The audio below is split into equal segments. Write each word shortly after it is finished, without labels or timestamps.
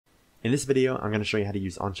In this video, I'm going to show you how to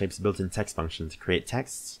use Onshape's built-in text function to create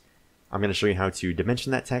texts. I'm going to show you how to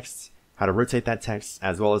dimension that text, how to rotate that text,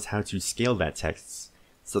 as well as how to scale that text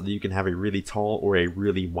so that you can have a really tall or a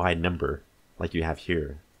really wide number like you have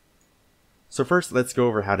here. So first, let's go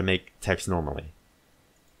over how to make text normally.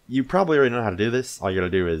 You probably already know how to do this. All you got to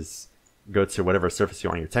do is go to whatever surface you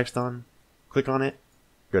want your text on, click on it,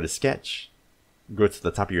 go to Sketch, go to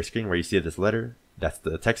the top of your screen where you see this letter, that's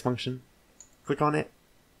the text function, click on it,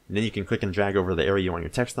 and then you can click and drag over the area you want your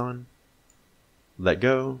text on, let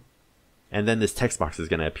go, and then this text box is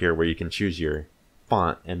going to appear where you can choose your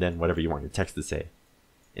font and then whatever you want your text to say.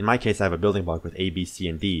 In my case, I have a building block with A, B, C,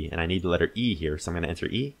 and D, and I need the letter E here, so I'm going to enter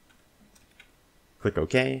E, click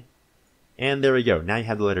OK, and there we go. Now you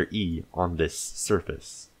have the letter E on this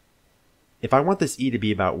surface. If I want this E to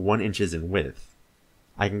be about 1 inch in width,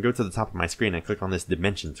 I can go to the top of my screen and click on this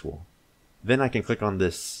dimension tool. Then I can click on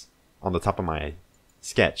this on the top of my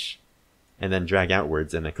sketch and then drag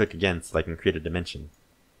outwards and then click again so I can create a dimension.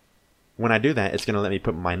 When I do that, it's going to let me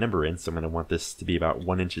put my number in, so I'm going to want this to be about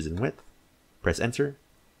 1 inch in width. Press enter,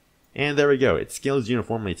 and there we go. It scales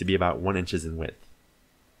uniformly to be about 1 inch in width.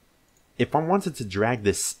 If I wanted to drag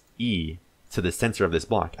this E to the center of this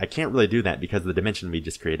block, I can't really do that because the dimension we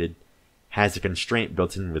just created has a constraint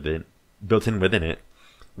built in within it,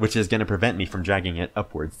 which is going to prevent me from dragging it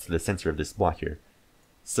upwards to the center of this block here.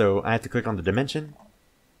 So I have to click on the dimension,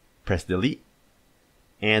 press delete,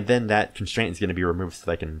 and then that constraint is going to be removed so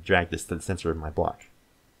that I can drag this to the center of my block.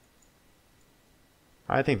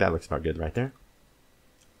 I think that looks about good right there.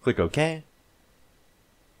 Click OK,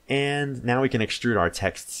 and now we can extrude our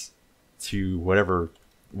texts to whatever,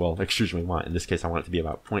 well, extrusion we want. In this case, I want it to be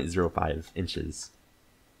about 0.05 inches.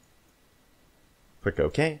 Click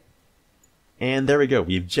OK. And there we go.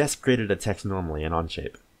 We've just created a text normally in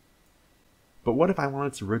Onshape. But what if I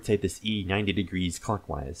wanted to rotate this E 90 degrees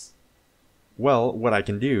clockwise? Well, what I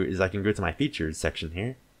can do is I can go to my features section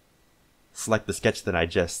here, select the sketch that I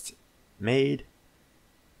just made,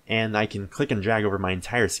 and I can click and drag over my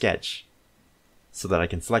entire sketch so that I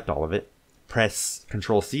can select all of it, press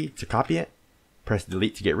Ctrl C to copy it, press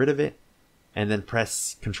delete to get rid of it, and then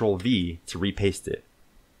press Ctrl V to repaste it.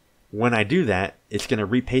 When I do that, it's going to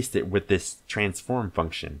repaste it with this transform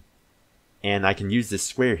function. And I can use this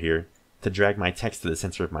square here to drag my text to the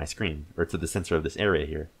center of my screen, or to the center of this area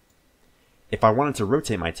here. If I wanted to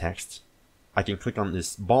rotate my text, I can click on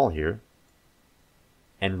this ball here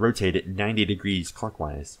and rotate it 90 degrees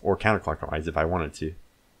clockwise, or counterclockwise if I wanted to.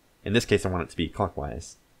 In this case, I want it to be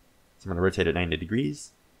clockwise. So I'm going to rotate it 90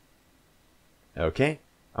 degrees. Okay,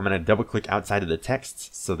 I'm going to double click outside of the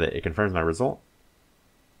text so that it confirms my result.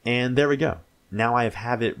 And there we go. Now I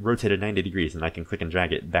have it rotated 90 degrees and I can click and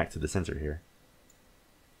drag it back to the center here.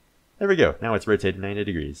 There we go. Now it's rotated 90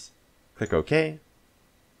 degrees. Click OK.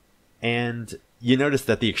 And you notice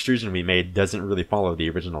that the extrusion we made doesn't really follow the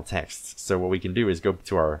original text. So what we can do is go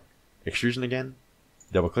to our extrusion again,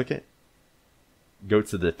 double click it, go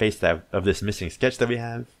to the face of this missing sketch that we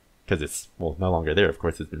have, because it's, well, no longer there, of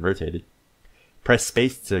course, it's been rotated. Press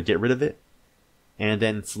space to get rid of it, and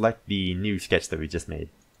then select the new sketch that we just made.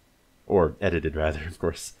 Or edited rather, of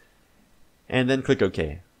course. And then click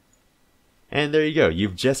OK. And there you go,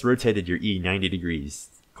 you've just rotated your E 90 degrees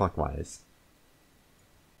clockwise.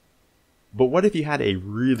 But what if you had a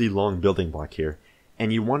really long building block here,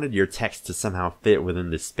 and you wanted your text to somehow fit within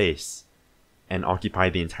this space, and occupy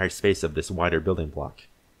the entire space of this wider building block?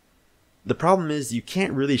 The problem is you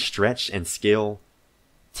can't really stretch and scale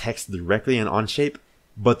text directly in Onshape,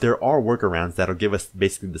 but there are workarounds that'll give us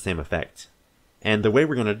basically the same effect. And the way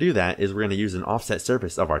we're going to do that is we're going to use an offset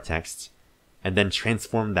surface of our text, and then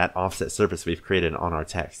transform that offset surface we've created on our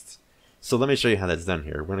text. So let me show you how that's done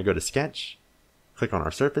here. We're going to go to Sketch, click on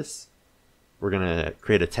our surface. We're going to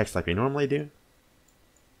create a text like we normally do.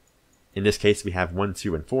 In this case, we have 1,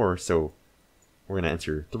 2, and 4, so we're going to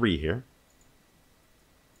enter 3 here.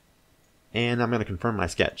 And I'm going to confirm my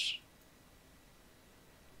sketch.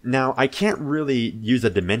 Now, I can't really use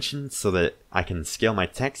a dimension so that I can scale my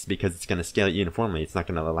text because it's going to scale it uniformly. It's not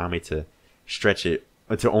going to allow me to stretch it,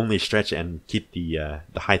 to only stretch it and keep the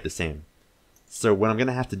height the same. So what I'm going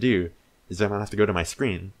to have to do is I'm going to have to go to my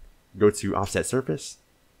screen, go to Offset Surface,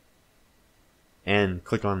 and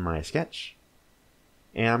click on my sketch.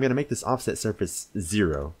 And I'm going to make this offset surface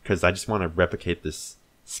 0 because I just want to replicate this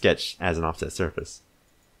sketch as an offset surface.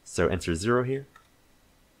 So enter 0 here.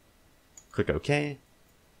 Click OK.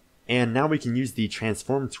 And now we can use the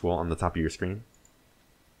transform tool on the top of your screen.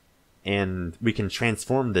 And we can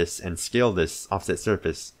transform this and scale this offset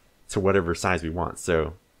surface to whatever size we want.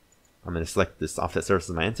 So I'm going to select this offset surface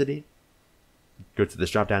as my entity, go to this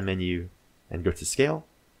drop down menu and go to scale.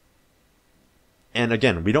 And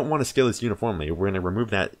again, we don't want to scale this uniformly. We're going to remove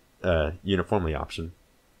that uniformly option.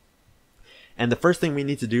 And the first thing we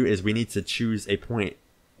need to do is we need to choose a point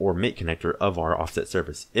or mate connector of our offset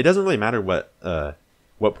surface. It doesn't really matter what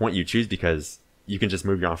point you choose, because you can just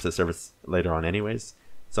move your offset surface later on anyways.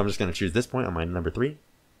 So I'm just going to choose this point on my number 3.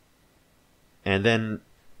 And then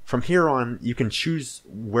from here on, you can choose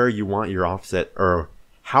where you want your offset, or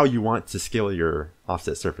how you want to scale your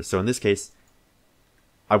offset surface. So in this case,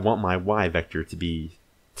 I want my y vector to be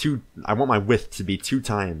I want my width to be 2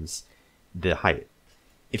 times the height.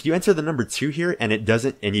 If you enter the number 2 here and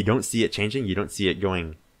you don't see it changing, you don't see it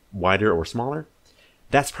going wider or smaller,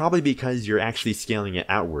 that's probably because you're actually scaling it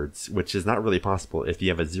outwards, which is not really possible if you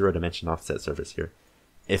have a 0-dimension offset surface here.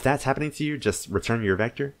 If that's happening to you, just return your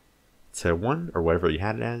vector to 1 or whatever you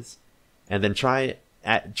had it as, and then try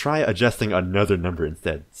adjusting another number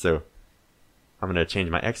instead. So I'm going to change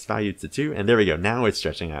my x value to 2, and there we go. Now it's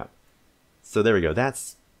stretching out. So there we go.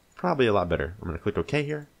 That's probably a lot better. I'm going to click OK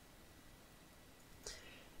here.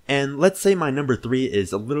 And let's say my number 3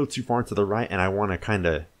 is a little too far to the right and I want to kind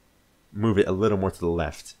of move it a little more to the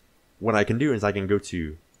left. What I can do is I can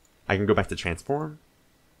go back to transform,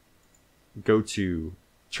 go to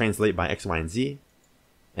translate by x, y, and z,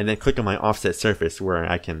 and then click on my offset surface, where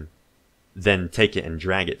I can then take it and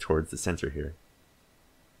drag it towards the center here.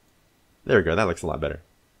 There we go, that looks a lot better.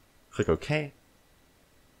 Click OK.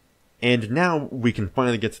 And now we can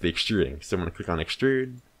finally get to the extruding. So I'm going to click on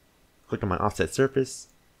extrude, click on my offset surface,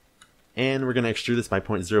 and we're going to extrude this by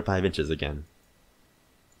 0.05 inches again.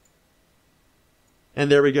 And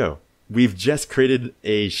there we go. We've just created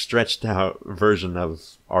a stretched out version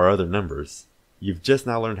of our other numbers. You've just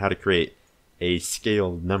now learned how to create a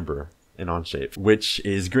scaled number in Onshape, which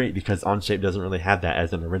is great because Onshape doesn't really have that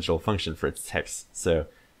as an original function for its text. So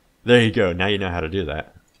there you go. Now you know how to do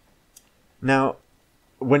that. Now,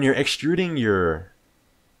 when you're extruding your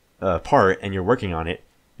part and you're working on it,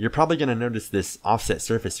 you're probably going to notice this offset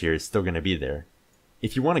surface here is still going to be there.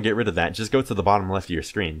 If you want to get rid of that, just go to the bottom left of your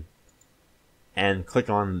screen and click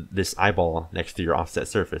on this eyeball next to your offset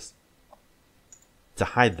surface to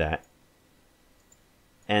hide that.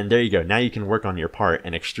 And there you go. Now you can work on your part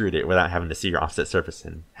and extrude it without having to see your offset surface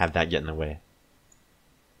and have that get in the way.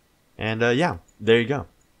 And yeah, there you go.